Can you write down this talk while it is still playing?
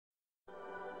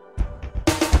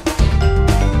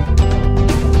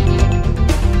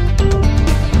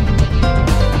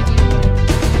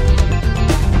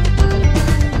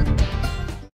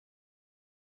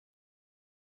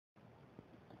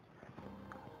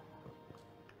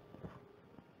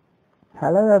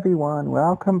Hello everyone,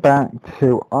 welcome back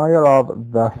to Isle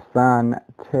of the Sun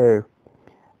 2.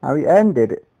 Now we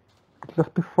ended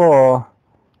just before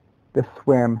the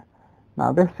swim.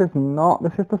 Now this is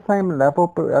the same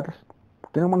level, but I just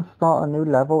didn't want to start a new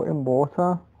level in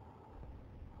water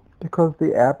because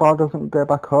the air bar doesn't go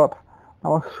back up.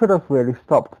 Now I should have really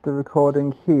stopped the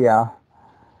recording here,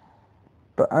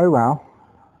 but oh well.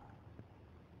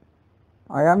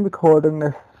 I am recording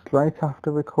this straight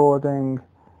after recording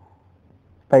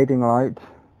Fading Light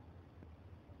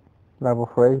Level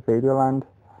 3 Videoland.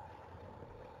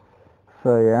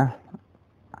 So yeah.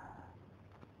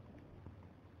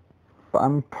 But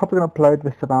I'm probably going to upload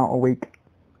this about a week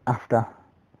after.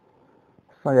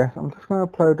 So yes, I'm just going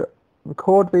to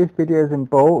record these videos in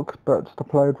bulk, but just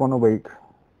upload one a week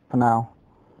for now.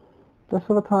 Just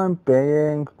for the time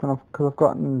being, because I've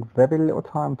gotten very little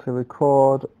time to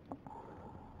record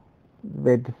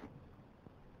vids.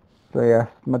 So yes,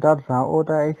 my dad's out all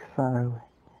day, so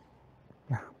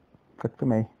yeah, good for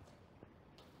me.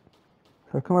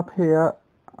 So come up here,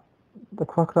 the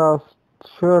crocodiles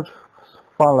should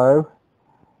follow.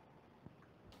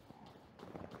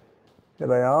 Here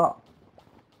they are.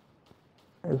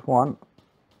 There's one.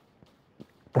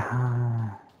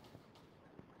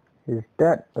 He's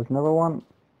dead. There's another one.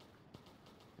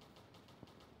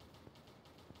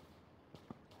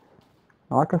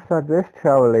 Like I said, this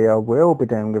TRLE I will be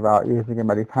doing without using a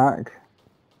medipack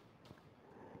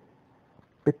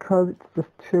because it's just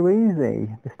too easy.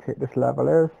 This level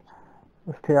is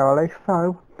this TRLE,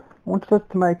 so I wanted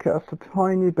to make it a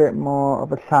tiny bit more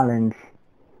of a challenge.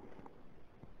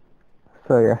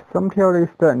 So yes, some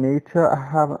TRLEs don't need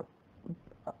to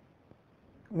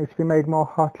be made more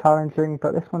hard challenging,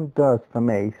 but this one does for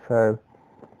me. So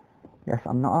yes,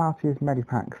 I'm not allowed to use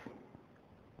medipacks.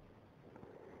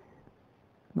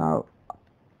 Now,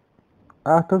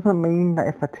 that doesn't mean that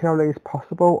if a TRLE is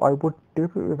possible, I would do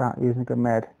it without using a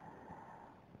med.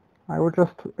 I would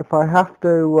just, if I have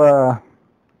to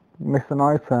miss an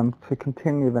item to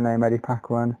continue the no medipack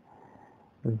run,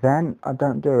 then I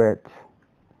don't do it,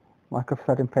 like I've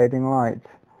said in Fading Light.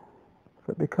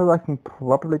 But because I can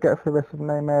probably get through this with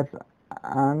no meds,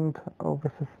 and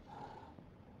this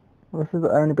is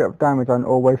the only bit of damage I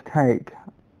always take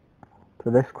to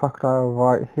this crocodile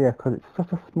right here, because it's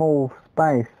such a small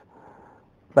space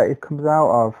that it comes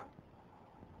out of.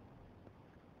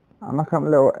 And look at the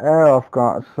little air I've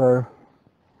got, so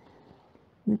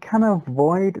you can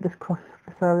avoid this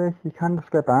area, you can just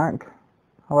go back.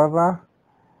 However,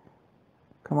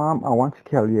 come on, I want to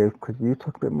kill you because you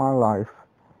took a bit of my life.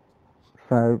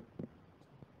 So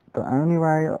the only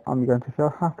way I'm going to feel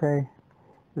happy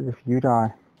is if you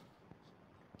die.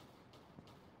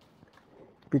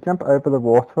 If you jump over the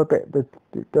water a bit,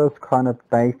 it does kind of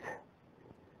bait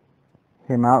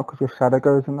him out because your shadow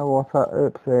goes in the water.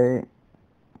 Oopsie.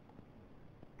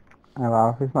 Oh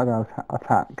well, he's not going to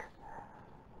attack.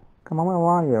 Come on, where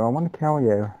are you? I want to kill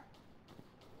you.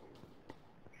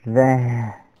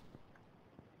 There.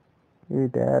 You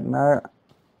dead? No.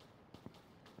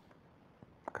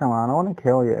 Come on, I want to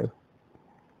kill you.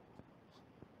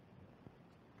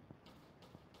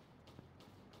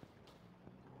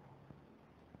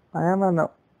 I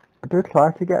do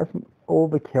try to get all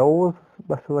the kills as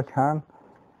best as I can.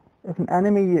 If an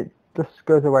enemy just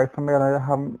goes away from me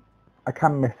and I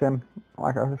can miss him.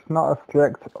 Like, it's not a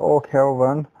strict all kill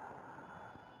run,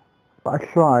 but I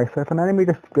try. So if an enemy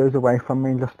just goes away from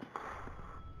me,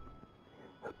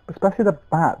 especially the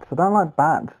bats. I don't like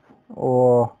bats,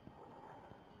 or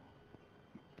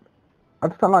I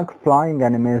just don't like flying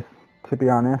enemies, to be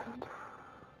honest.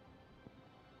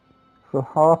 So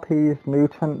harpies,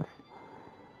 mutants,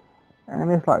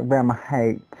 enemies like them I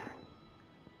hate.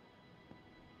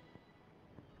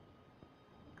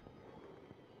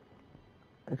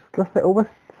 It's just that always,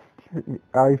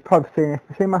 you've probably seen, if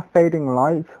you've seen my Fading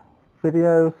Light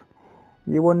videos,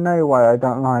 you will know why I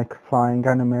don't like flying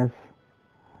enemies.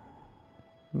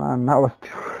 Man, that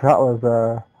was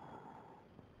a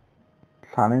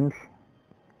challenge.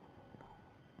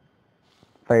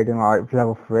 Fading Light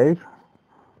level 3.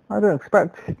 I don't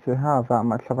expect to have that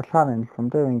much of a challenge from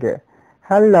doing it.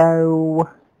 Hello!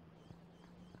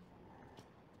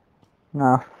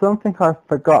 Now, something I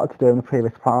forgot to do in the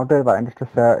previous part, I'll do that in just a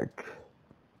sec.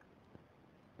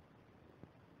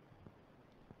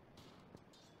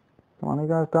 Come on, you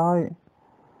guys die?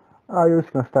 Oh, you're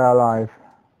just gonna stay alive.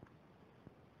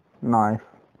 Nice.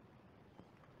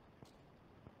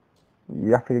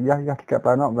 You have to get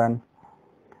blown up then.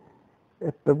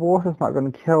 If the water's not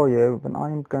going to kill you, then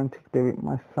I'm going to do it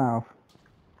myself.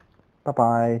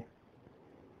 Bye-bye.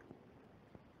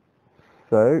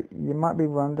 So, you might be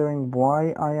wondering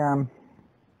why I am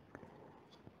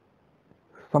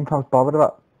sometimes bothered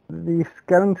about. The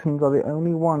skeletons are the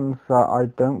only ones that I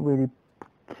don't really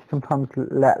sometimes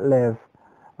let live.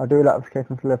 I do let the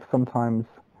skeletons live sometimes.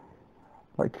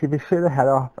 Like if you shoot the head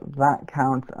off, that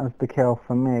counts as the kill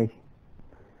for me.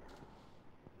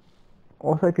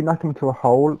 Also, if you knock them into a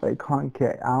hole that you can't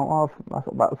get out of,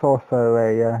 that's also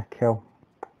a kill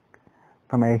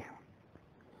for me.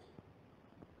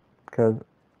 Because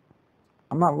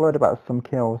I'm not worried about some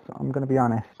kills, I'm going to be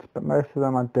honest, but most of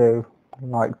them I do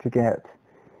like to get.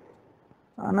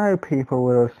 I know people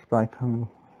will just like, who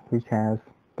cares,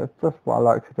 but it's just what I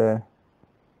like to do.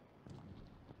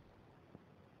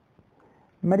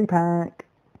 Medipack.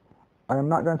 I am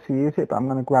not going to use it, but I'm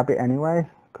going to grab it anyway,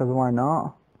 because why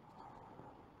not?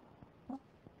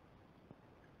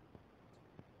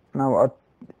 Now,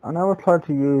 I know I've tried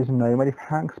to use no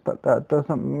medipacks, but that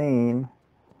doesn't mean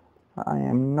that I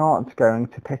am not going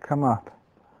to pick them up.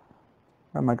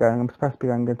 Where am I going? I'm supposed to be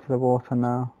going into the water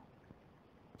now.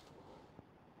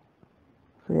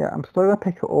 So yeah, I'm still going to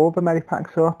pick all the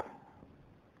medipacks up.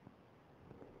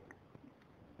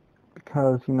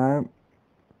 Because, you know,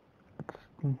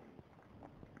 it's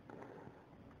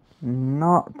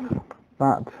not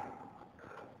that...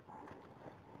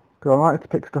 Because I like to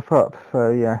pick stuff up,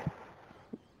 so yes.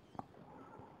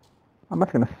 I'm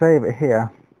just going to save it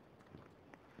here.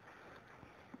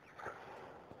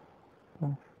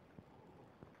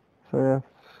 So yes.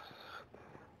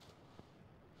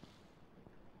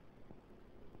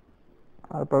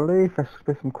 I believe there should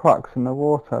be some crocks in the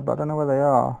water, but I don't know where they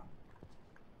are.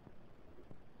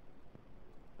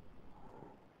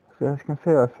 So as you can see,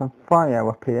 there's some fire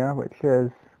up here, which is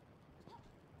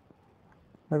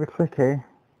very tricky.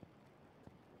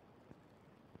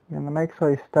 You're going to make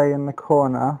sure you stay in the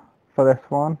corner for this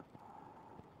one.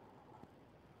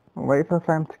 Wait for the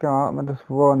flame to go out and just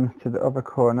run to the other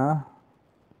corner.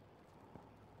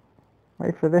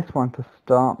 Wait for this one to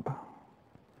stop.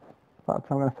 That's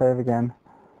what I'm going to save again.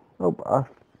 Oh, I've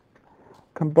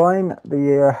combined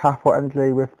the half-watt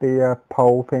energy with the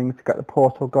pole thing to get the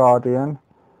portal guardian.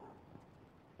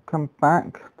 Come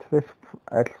back to this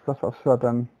edge, that's what I've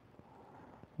sudden.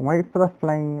 Wait for the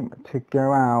flame to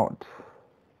go out.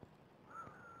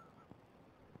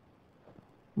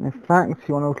 In fact,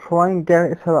 you want to try and get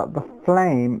it so that the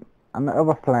flame and the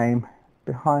other flame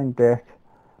behind it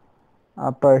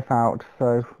are both out.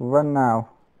 So run now.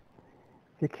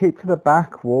 If you keep to the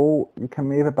back wall, you can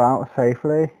move about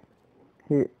safely.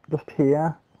 Just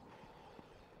here.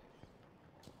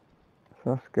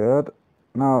 So that's good.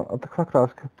 Now the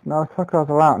crocodiles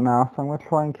are out now, so I'm going to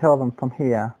try and kill them from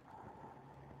here.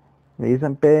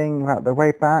 Reason being that the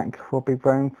way back will be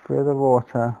going through the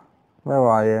water. Where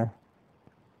are you?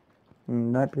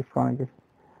 Nobody's gone.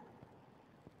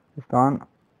 He's gone.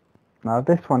 Now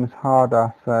this one is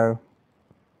harder, so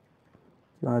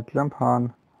you want to jump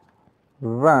on,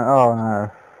 run. Oh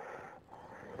no!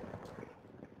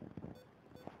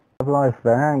 Of life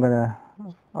there. I'm gonna.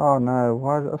 Oh no!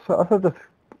 Why? I should just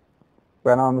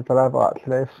went on with the level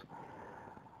actually.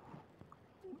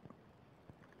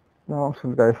 No, I'm just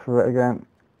gonna go through it again.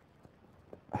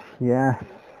 Yes.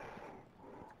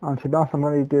 And to be honest, I'm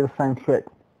going to do the same trick.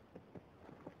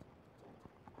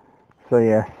 So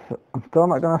yes, I'm still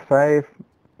not going to save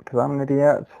because I'm an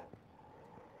idiot.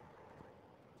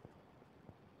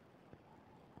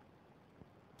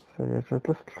 So yes, so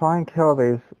just try and kill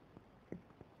these.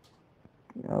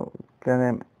 You know, get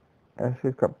him. If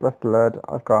he's got blood,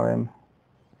 I've got him.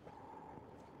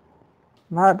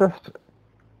 That just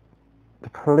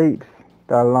depletes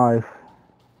their life.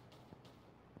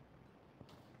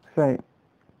 See,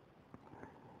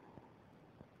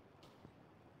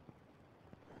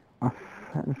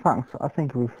 in fact, I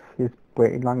think he's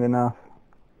waited long enough.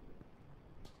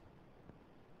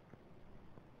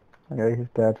 Okay, he's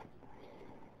dead.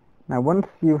 Now, once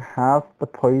you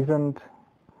poison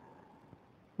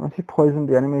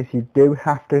the enemies, you do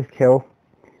have to kill.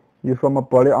 Use one more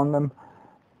bullet on them,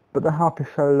 but the health is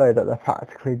so low that they're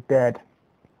practically dead.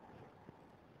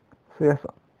 So yes,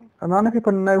 a lot of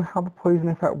people know how the poison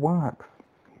effect works.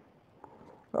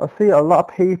 I see a lot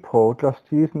of people just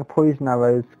using the poison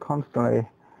arrows constantly.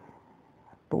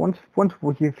 But once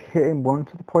you've hit him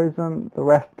once with the poison, the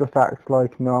rest just acts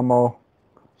like normal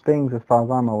things as far as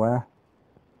I'm aware.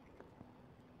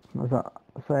 So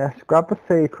yes, grab the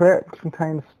secret, which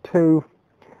contains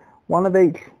one of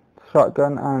each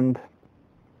shotgun and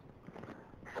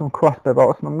some crossbow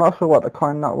bolts. And I'm not sure what the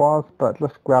kind that was, but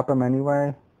just grab them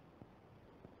anyway.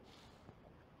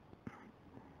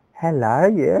 Hello,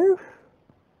 you.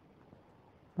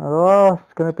 Oh,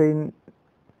 it's going to be...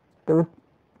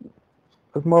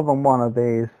 There's more than one of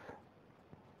these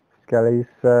skellies,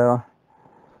 so...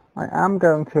 I am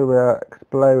going to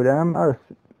explode him. Oh,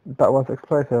 that was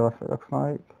explosive, it looks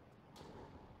like.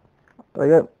 There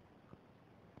you go.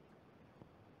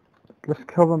 Just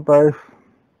kill them both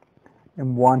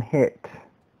in one hit.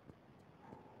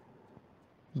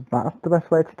 That's the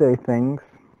best way to do things.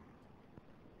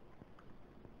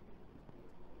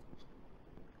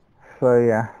 So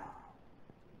yeah.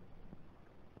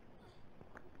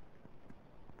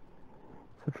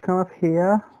 So if you come up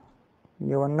here,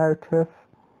 you will notice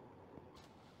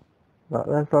that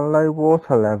there's a low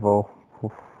water level.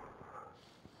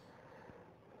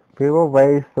 We will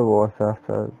raise the water,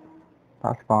 so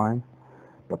that's fine.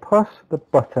 But push the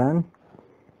button,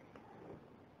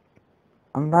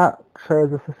 and that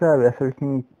shows us this area, so we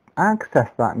can access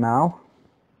that now.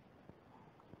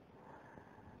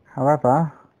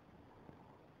 However,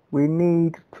 we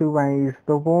need to raise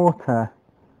the water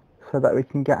so that we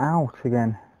can get out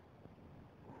again.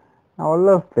 Now I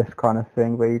love this kind of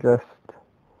thing where you just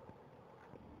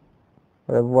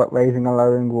raising and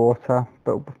lowering water,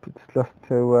 but it's just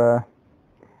to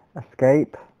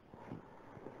escape.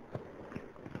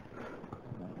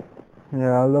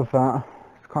 Yeah, I love that.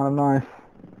 It's kind of nice.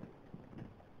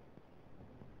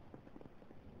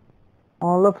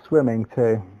 Oh, I love swimming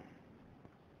too.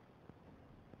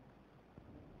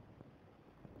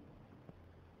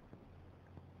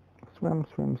 Swim,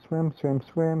 swim, swim, swim,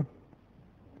 swim.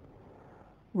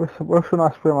 Wish when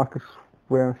I swim I could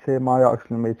swim, see my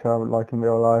oxygen meter like in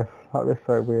real life. That was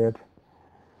so weird.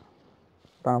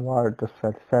 Don't know why I just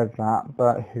said that,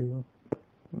 but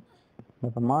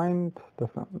never mind,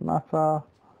 doesn't matter.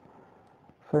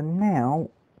 So now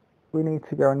we need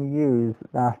to go and use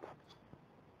that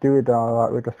doodah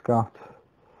that we just got.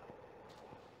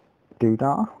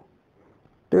 Doodah?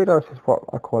 Doodah is what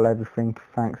I call everything,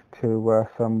 thanks to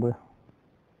some,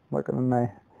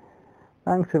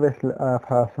 thanks to this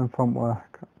person from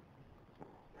work.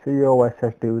 So he always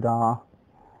says doodah,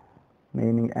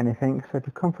 meaning anything. So if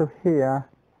you come through here,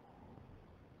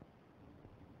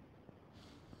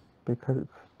 because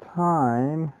it's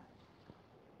time,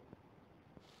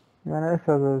 you notice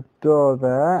there's a door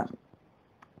there.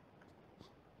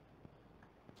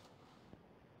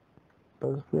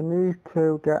 But we need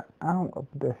to get out of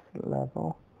this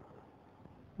level.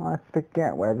 I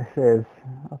forget where this is.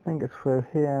 I think it's through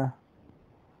here.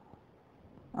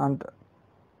 And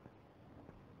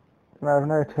I've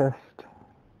noticed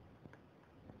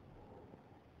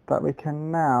that we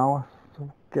can now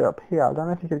get up here. I don't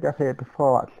know if you could get up here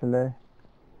before actually.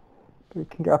 But we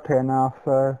can get up here now,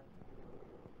 so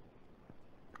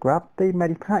grab the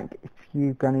medipack if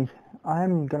you're gonna. I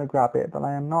am gonna grab it, but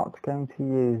I am not going to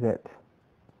use it.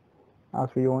 As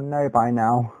we all know by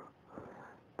now.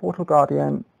 Portal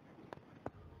Guardian.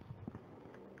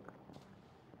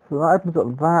 So that opens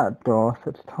up that door, so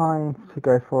it's time to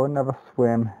go for another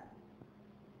swim.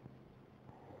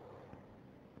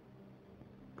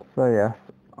 So yes,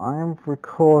 I am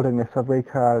recording this a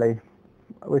week earlier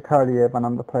when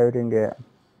I'm uploading it.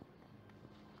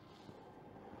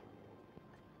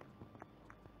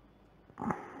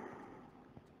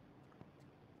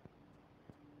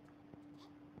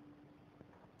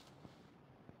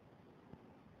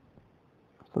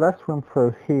 So let's swim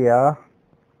through here.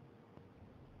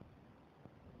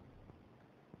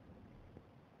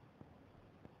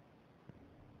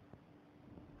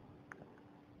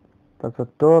 There's a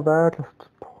door there,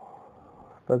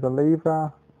 there's a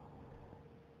lever.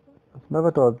 There's another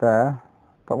door there,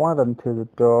 but one of them to the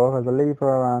door. There's a lever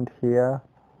around here.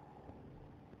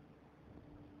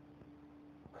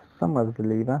 Somewhere there's a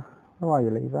lever. Where are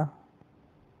you, lever?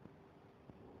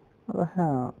 What the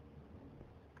hell?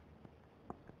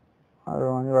 Oh,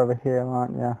 you're over here,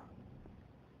 aren't you?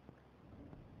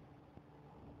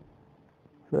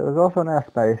 So there's also an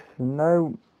airspace.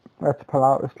 No where to pull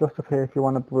out. It's just up here if you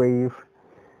want to breathe.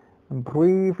 And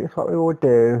breathe is what we will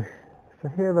do. So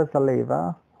here there's a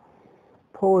lever.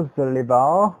 Pause the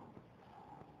lever.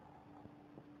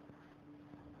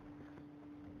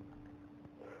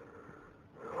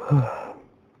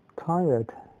 Tired.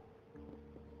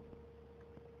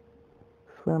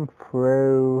 Swim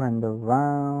through and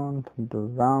around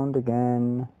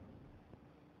again.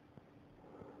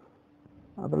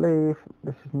 I believe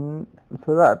this is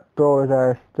so that door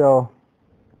there is still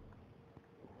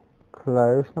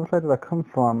closed. Now where did I come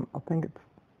from? I think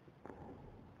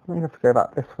I have to go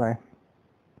back this way.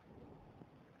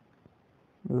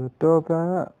 There's a door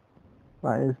there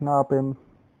that is now been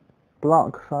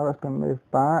blocked, so that's been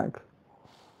moved back.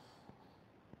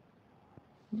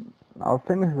 I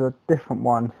think this is a different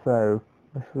one, so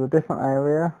this is a different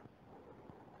area.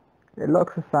 It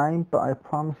looks the same, but I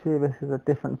promise you this is a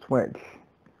different switch.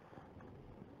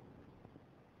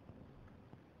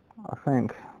 I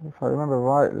think, if I remember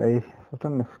rightly, if I've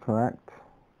done this correct.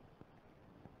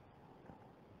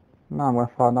 Now I'm going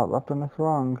to find out that I've done this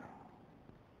wrong.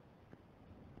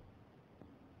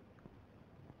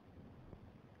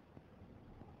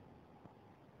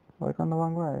 Have I gone the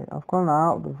wrong way? I've gone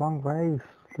out the wrong way.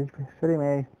 Silly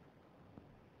me.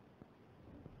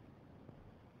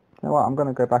 You know what, I'm going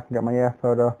to go back and get my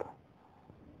earphone up.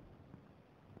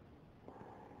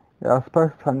 Yeah, I was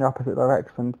supposed to turn the opposite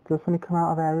direction. Just when you come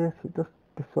out of areas, it just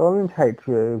disorientates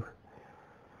you.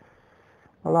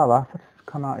 Well, let's just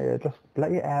come out here. Just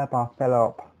let your air bar fill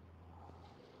up.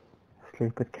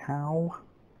 Stupid cow.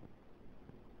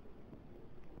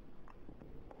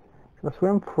 So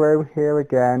swim through here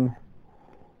again.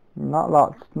 Not a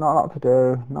lot to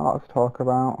do. Not a lot to talk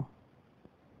about.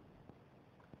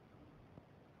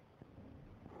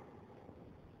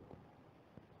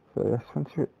 So yes, once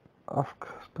you, I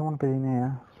don't want to be in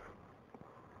here.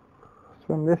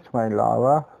 Swim this way,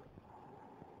 Lara.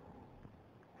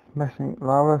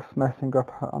 Lara's messing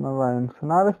up on her own. So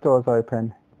now this door's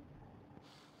open.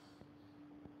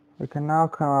 We can now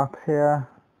come up here.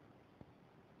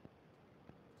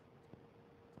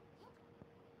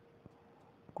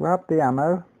 Grab the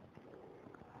ammo.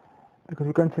 Because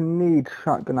we're going to need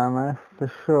shotgun ammo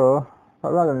for sure.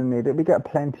 But we're not going to need it. We get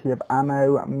plenty of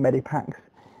ammo, medipacks.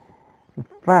 In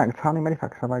fact, how many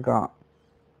medipacks have I got?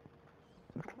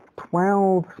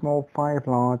 12 small, 5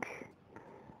 large.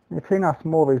 You've seen how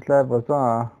small these levels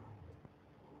are.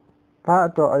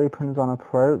 That door opens on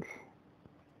approach.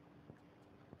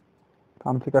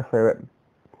 Time to go through it.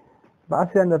 But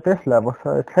that's the end of this level,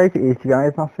 so take it easy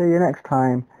guys, and I'll see you next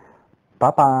time.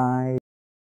 Bye bye.